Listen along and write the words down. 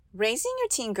Raising your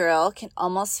teen girl can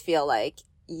almost feel like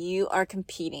you are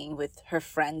competing with her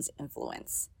friends'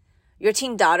 influence. Your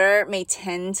teen daughter may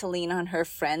tend to lean on her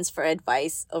friends for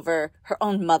advice over her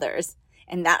own mother's,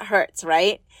 and that hurts,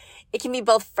 right? It can be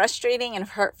both frustrating and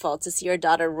hurtful to see your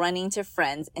daughter running to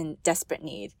friends in desperate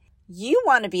need. You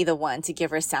want to be the one to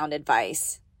give her sound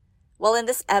advice. Well, in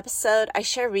this episode, I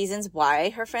share reasons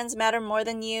why her friends matter more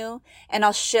than you, and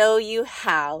I'll show you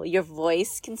how your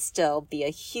voice can still be a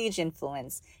huge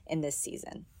influence in this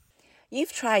season.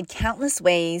 You've tried countless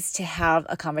ways to have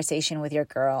a conversation with your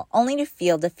girl, only to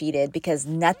feel defeated because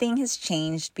nothing has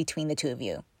changed between the two of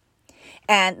you.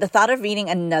 And the thought of reading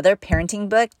another parenting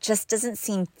book just doesn't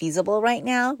seem feasible right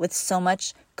now with so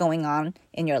much going on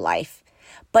in your life.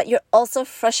 But you're also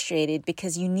frustrated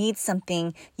because you need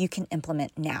something you can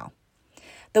implement now.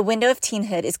 The window of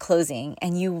teenhood is closing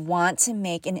and you want to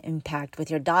make an impact with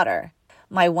your daughter.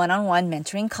 My one-on-one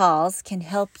mentoring calls can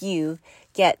help you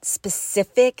get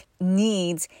specific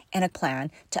needs and a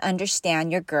plan to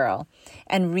understand your girl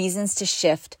and reasons to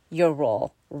shift your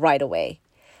role right away.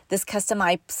 This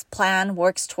customized plan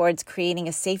works towards creating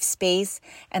a safe space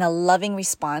and a loving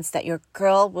response that your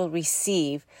girl will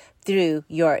receive through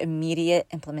your immediate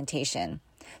implementation.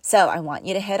 So I want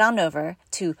you to head on over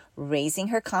to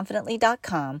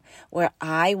raisingherconfidently.com, where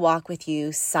I walk with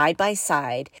you side by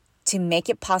side to make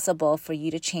it possible for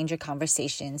you to change your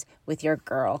conversations with your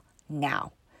girl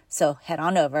now. So head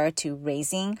on over to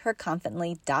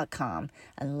raisingherconfidently.com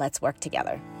and let's work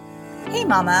together. Hey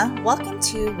mama, welcome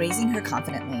to Raising Her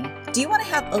Confidently. Do you want to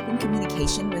have open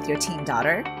communication with your teen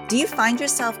daughter? Do you find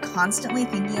yourself constantly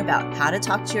thinking about how to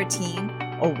talk to your teen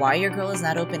or why your girl is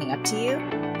not opening up to you?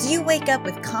 Do you wake up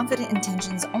with confident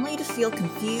intentions only to feel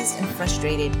confused and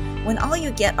frustrated when all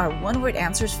you get are one-word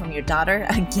answers from your daughter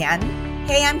again?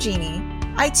 Hey, I'm Jeannie.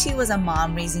 I too was a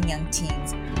mom raising young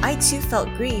teens. I too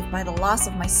felt grieved by the loss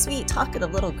of my sweet,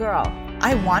 talkative little girl.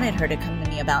 I wanted her to come to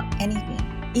me about anything,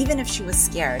 even if she was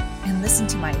scared, and listen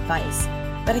to my advice.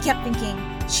 But I kept thinking,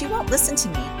 she won't listen to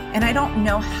me, and I don't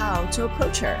know how to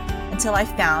approach her until I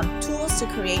found tools to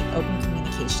create open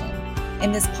communication.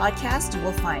 In this podcast, you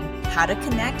will find how to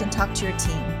connect and talk to your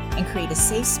teen and create a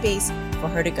safe space for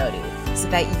her to go to so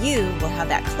that you will have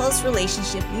that close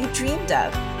relationship you dreamed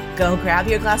of. Go grab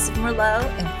your glass of Merlot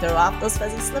and throw off those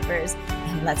fuzzy slippers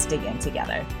and let's dig in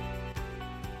together.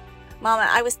 Mama,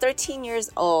 I was 13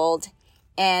 years old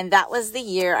and that was the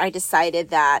year I decided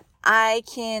that I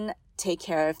can take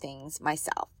care of things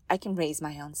myself. I can raise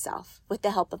my own self with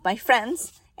the help of my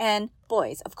friends and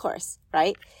boys, of course,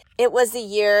 right? It was the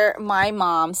year my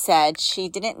mom said she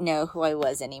didn't know who I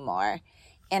was anymore.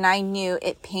 And I knew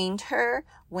it pained her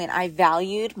when I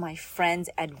valued my friend's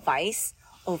advice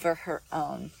over her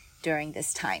own during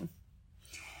this time.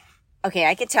 Okay,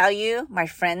 I could tell you my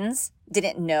friends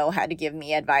didn't know how to give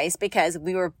me advice because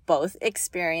we were both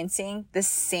experiencing the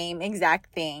same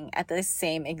exact thing at the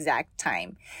same exact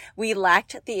time. We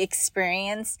lacked the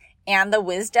experience and the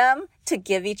wisdom to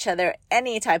give each other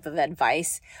any type of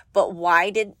advice. But why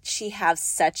did she have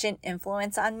such an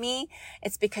influence on me?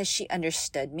 It's because she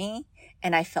understood me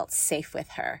and I felt safe with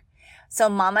her. So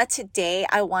Mama, today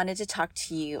I wanted to talk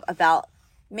to you about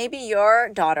maybe your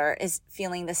daughter is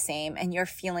feeling the same and you're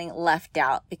feeling left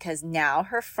out because now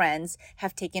her friends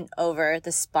have taken over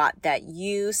the spot that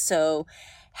you so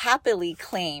happily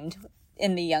claimed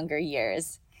in the younger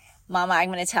years. Mama,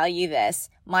 I'm going to tell you this.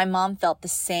 My mom felt the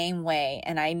same way,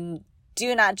 and I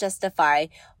do not justify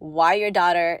why your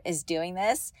daughter is doing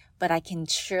this, but I can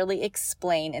surely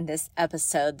explain in this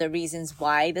episode the reasons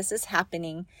why this is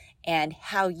happening and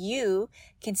how you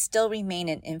can still remain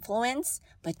an influence,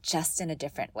 but just in a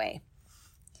different way.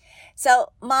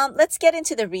 So, Mom, let's get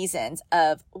into the reasons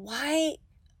of why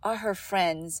are her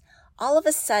friends all of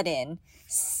a sudden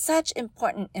such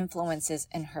important influences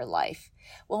in her life.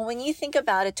 Well, when you think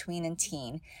about a tween and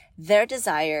teen, their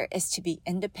desire is to be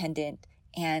independent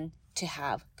and to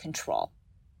have control.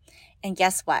 And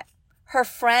guess what? Her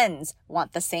friends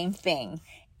want the same thing,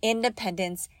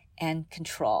 independence and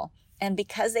control. And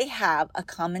because they have a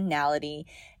commonality,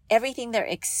 everything they're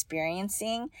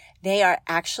experiencing, they are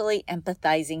actually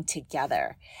empathizing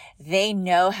together. They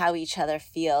know how each other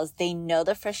feels. They know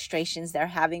the frustrations they're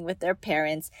having with their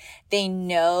parents. They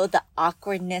know the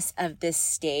awkwardness of this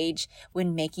stage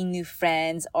when making new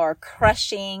friends or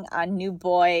crushing on new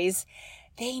boys.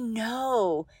 They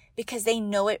know because they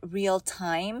know it real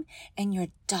time and your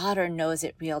daughter knows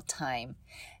it real time.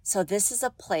 So this is a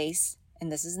place,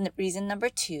 and this is reason number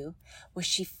 2, where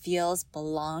she feels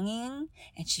belonging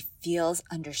and she feels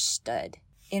understood.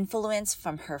 Influence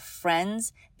from her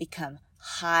friends become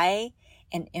high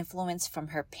and influence from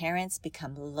her parents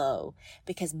become low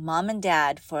because mom and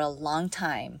dad for a long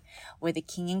time were the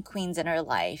king and queens in her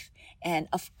life. And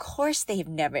of course, they've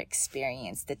never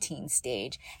experienced the teen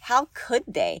stage. How could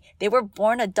they? They were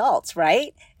born adults,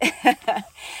 right?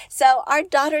 So our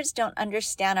daughters don't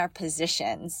understand our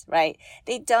positions, right?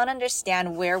 They don't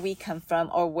understand where we come from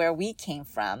or where we came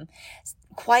from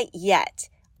quite yet.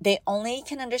 They only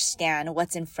can understand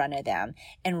what's in front of them.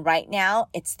 And right now,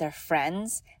 it's their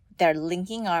friends they're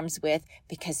linking arms with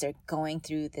because they're going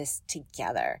through this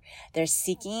together. They're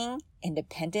seeking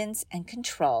independence and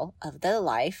control of their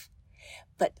life,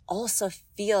 but also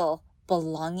feel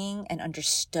belonging and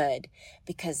understood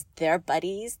because their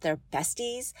buddies, their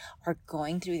besties are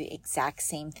going through the exact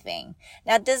same thing.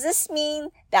 Now, does this mean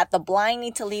that the blind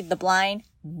need to lead the blind?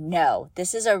 No,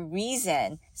 this is a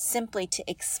reason simply to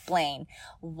explain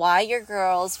why your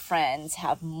girls' friends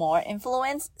have more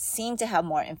influence, seem to have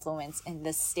more influence in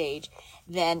this stage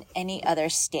than any other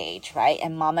stage, right?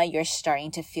 And mama, you're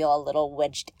starting to feel a little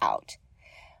wedged out.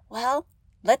 Well,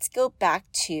 let's go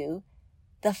back to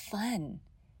the fun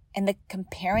and the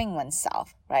comparing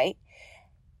oneself, right?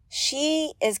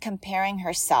 She is comparing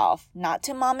herself not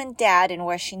to mom and dad and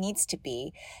where she needs to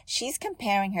be. She's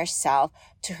comparing herself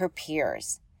to her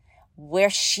peers, where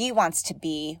she wants to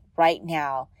be right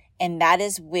now. And that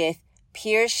is with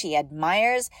peers she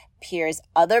admires, peers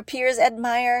other peers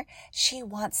admire. She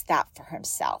wants that for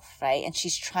herself, right? And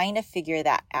she's trying to figure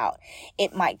that out.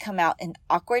 It might come out in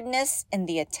awkwardness in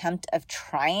the attempt of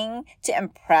trying to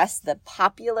impress the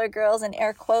popular girls in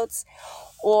air quotes,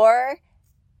 or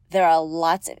there are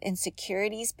lots of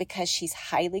insecurities because she's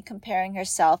highly comparing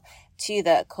herself to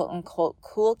the quote unquote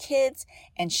cool kids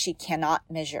and she cannot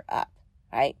measure up,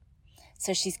 right?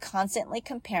 So she's constantly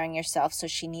comparing herself. So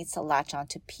she needs to latch on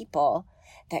to people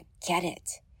that get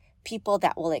it, people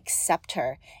that will accept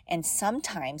her. And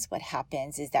sometimes what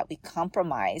happens is that we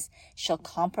compromise. She'll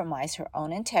compromise her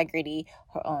own integrity,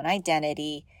 her own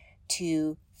identity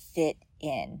to fit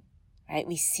in, right?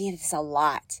 We see this a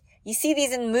lot. You see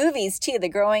these in movies too,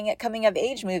 the coming of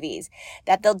age movies,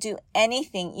 that they'll do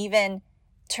anything, even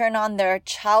turn on their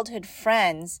childhood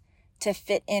friends to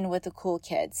fit in with the cool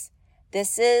kids.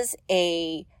 This is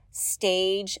a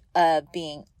stage of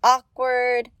being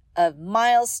awkward, of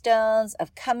milestones,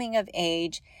 of coming of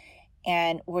age.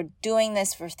 And we're doing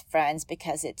this for friends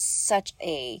because it's such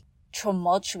a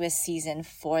tumultuous season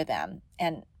for them.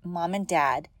 And mom and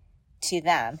dad, to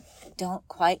them, don't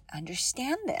quite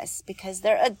understand this because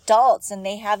they're adults and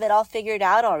they have it all figured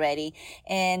out already.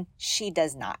 And she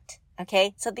does not.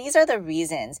 Okay. So these are the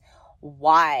reasons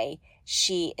why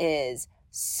she is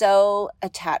so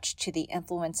attached to the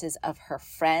influences of her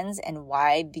friends and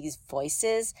why these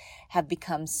voices have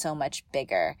become so much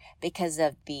bigger because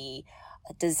of the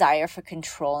desire for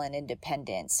control and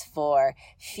independence, for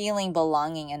feeling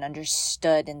belonging and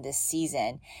understood in this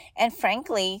season. And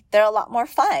frankly, they're a lot more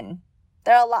fun.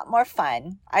 They're a lot more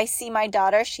fun. I see my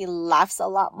daughter, she laughs a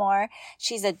lot more.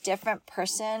 She's a different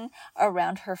person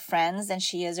around her friends than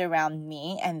she is around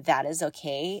me, and that is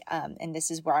okay. And this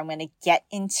is where I'm going to get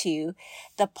into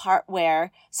the part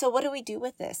where, so what do we do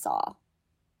with this all?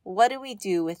 What do we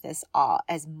do with this all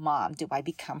as mom? Do I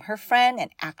become her friend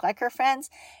and act like her friends?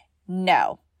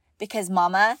 No. Because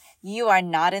mama, you are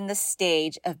not in the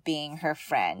stage of being her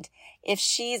friend. If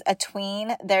she's a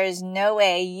tween, there is no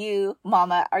way you,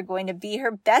 mama, are going to be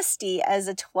her bestie as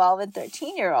a 12 and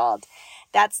 13-year-old.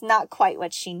 That's not quite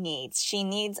what she needs. She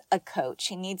needs a coach.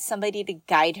 She needs somebody to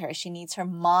guide her. She needs her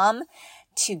mom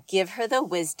to give her the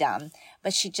wisdom,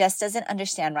 but she just doesn't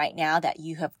understand right now that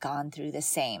you have gone through the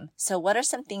same. So what are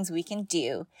some things we can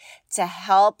do to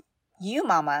help you,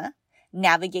 mama,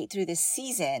 navigate through this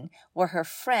season where her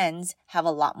friends have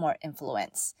a lot more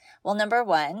influence? Well, number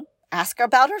one, ask her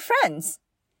about her friends.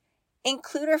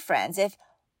 Include her friends. If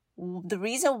the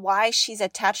reason why she's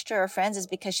attached to her friends is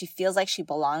because she feels like she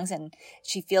belongs and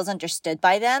she feels understood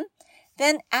by them,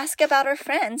 then ask about her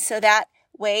friends so that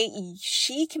way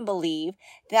she can believe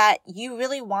that you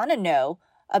really want to know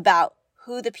about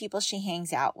who the people she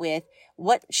hangs out with,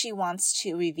 what she wants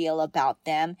to reveal about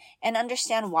them, and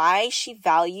understand why she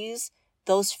values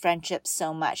those friendships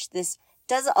so much. This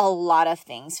does a lot of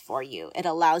things for you. It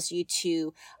allows you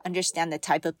to understand the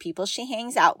type of people she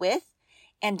hangs out with,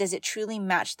 and does it truly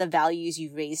match the values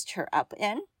you raised her up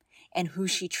in and who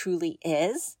she truly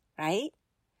is, right?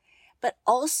 But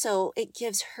also it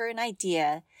gives her an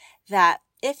idea that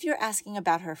if you're asking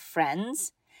about her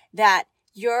friends, that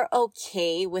you're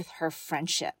okay with her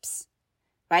friendships.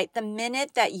 Right? The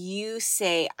minute that you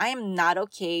say, I am not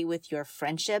okay with your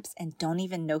friendships and don't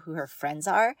even know who her friends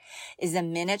are, is the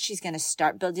minute she's going to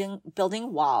start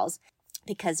building walls.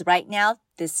 because right now,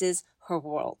 this is her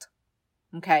world.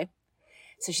 Okay?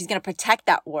 So she's going to protect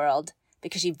that world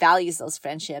because she values those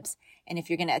friendships. And if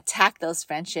you're going to attack those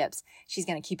friendships, she's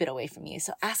going to keep it away from you.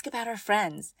 So ask about her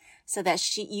friends so that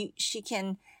she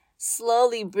can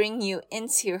slowly bring you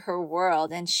into her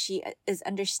world. And she is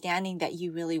understanding that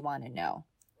you really want to know.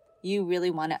 You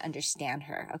really want to understand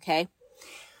her. Okay?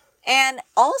 And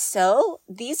also,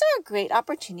 these are great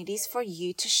opportunities for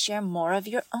you to share more of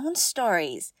your own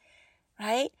stories,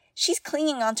 right? She's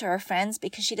clinging on to her friends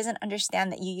because she doesn't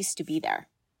understand that you used to be there.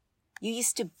 You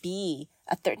used to be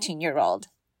a 13-year-old,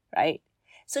 right?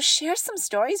 So share some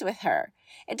stories with her.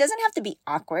 It doesn't have to be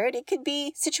awkward. It could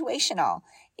be situational.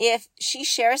 If she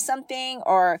shares something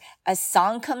or a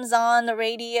song comes on the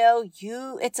radio,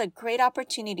 it's a great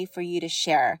opportunity for you to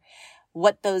share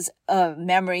what those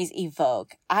memories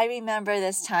evoke. I remember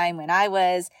this time when I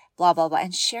was blah, blah, blah,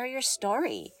 and share your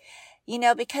story,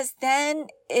 because then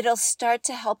it'll start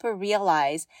to help her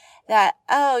realize that,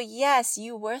 oh, yes,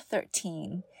 you were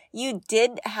 13. You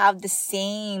did have the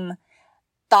same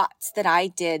thoughts that I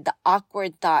did, the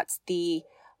awkward thoughts, the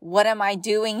what am I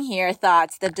doing here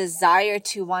thoughts, the desire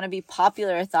to want to be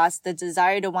popular thoughts, the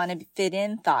desire to want to fit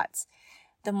in thoughts.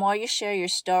 The more you share your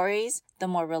stories, the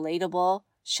more relatable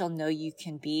she'll know you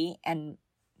can be. And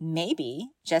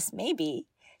maybe, just maybe,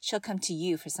 she'll come to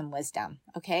you for some wisdom.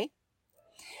 Okay?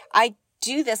 I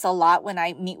do this a lot when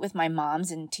I meet with my moms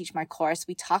and teach my course.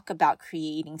 We talk about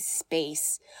creating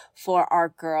space for our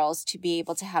girls to be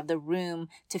able to have the room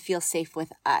to feel safe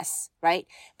with us, right?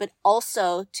 But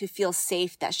also to feel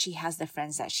safe that she has the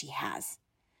friends that she has,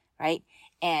 right?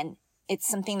 And it's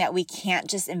something that we can't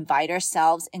just invite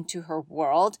ourselves into her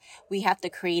world. We have to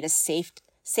create a safe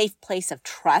place of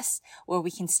trust where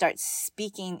we can start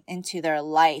speaking into their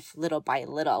life little by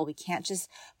little. We can't just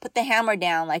put the hammer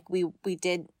down like we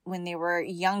did when they were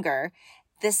younger.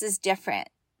 This is different.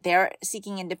 They're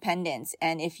seeking independence.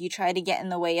 And if you try to get in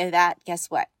the way of that, guess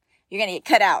what? You're going to get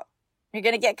cut out. You're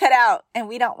going to get cut out. And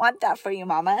we don't want that for you,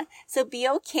 mama. So be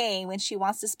okay when she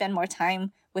wants to spend more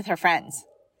time with her friends.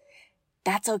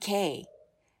 That's okay.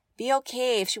 Be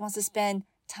okay if she wants to spend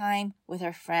time with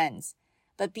her friends.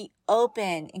 But be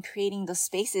open in creating those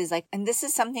spaces. And this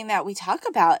is something that we talk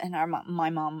about in my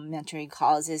mom mentoring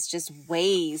calls, is just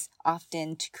ways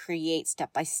often to create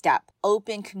step-by-step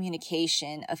open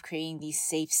communication of creating these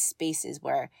safe spaces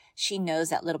where she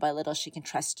knows that little by little she can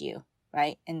trust you,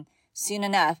 right? And soon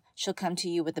enough, she'll come to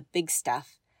you with the big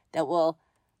stuff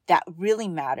that really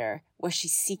matter, where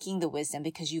she's seeking the wisdom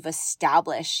because you've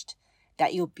established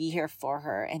that you'll be here for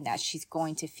her and that she's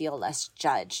going to feel less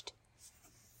judged.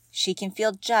 She can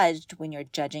feel judged when you're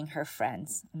judging her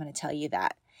friends. I'm going to tell you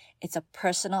that. It's a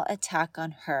personal attack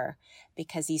on her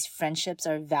because these friendships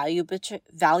are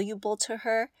valuable to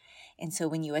her. And so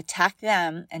when you attack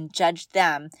them and judge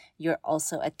them, you're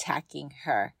also attacking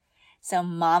her. So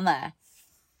mama,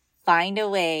 find a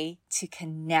way to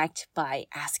connect by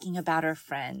asking about her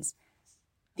friends.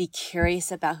 Be curious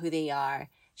about who they are.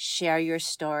 Share your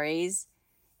stories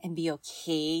and be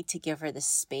okay to give her the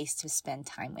space to spend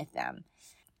time with them.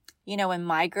 When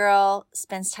my girl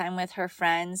spends time with her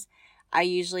friends, I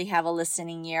usually have a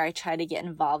listening ear. I try to get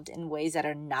involved in ways that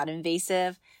are not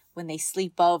invasive. When they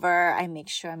sleep over, I make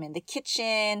sure I'm in the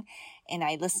kitchen and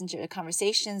I listen to the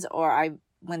conversations, or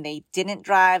when they didn't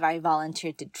drive, I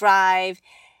volunteered to drive,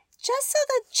 just so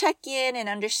to check in and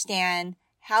understand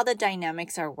how the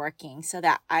dynamics are working so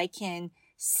that I can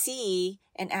see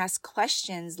and ask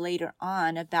questions later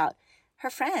on about her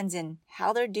friends and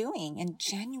how they're doing, and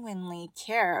genuinely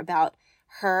care about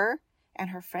her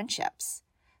and her friendships.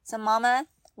 So mama,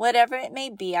 whatever it may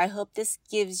be, I hope this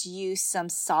gives you some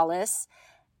solace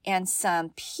and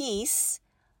some peace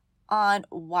on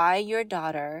why your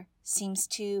daughter seems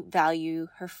to value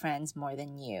her friends more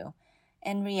than you.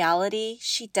 In reality,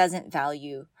 she doesn't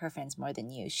value her friends more than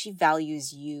you. She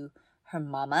values you, her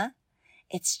mama.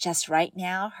 It's just right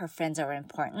now her friends are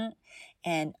important,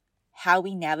 and how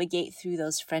we navigate through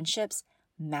those friendships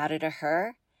matter to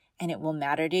her, and it will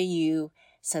matter to you,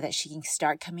 so that she can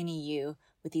start coming to you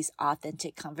with these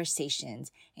authentic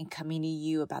conversations and coming to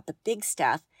you about the big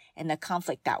stuff and the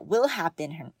conflict that will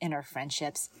happen in her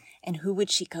friendships. And who would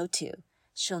she go to?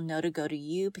 She'll know to go to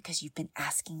you because you've been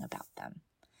asking about them.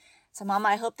 So mama,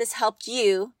 I hope this helped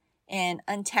you in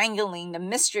untangling the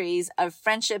mysteries of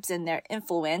friendships and their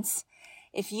influence.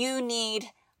 If you need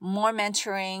more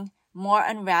mentoring, more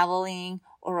unraveling,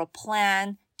 or a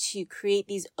plan to create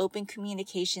these open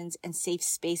communications and safe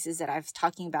spaces that I was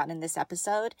talking about in this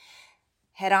episode,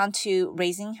 head on to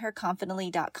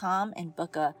raisingherconfidently.com and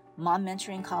book a mom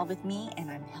mentoring call with me, and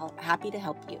I'm happy to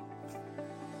help you.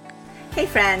 Hey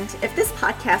friend, if this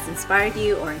podcast inspired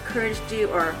you or encouraged you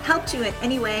or helped you in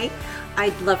any way,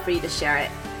 I'd love for you to share it.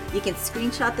 You can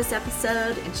screenshot this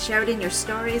episode and share it in your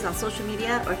stories on social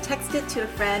media or text it to a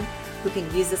friend who can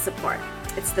use the support.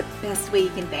 It's the best way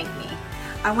you can thank me.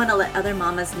 I want to let other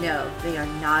mamas know they are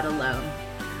not alone.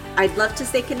 I'd love to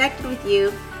stay connected with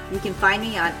you. You can find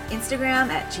me on Instagram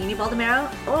at Jeannie Baldomero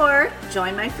or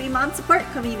join my free mom support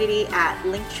community at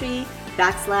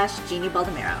Linktree/Jeannie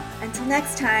Baldomero. Until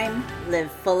next time,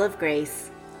 live full of grace,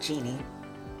 Jeannie.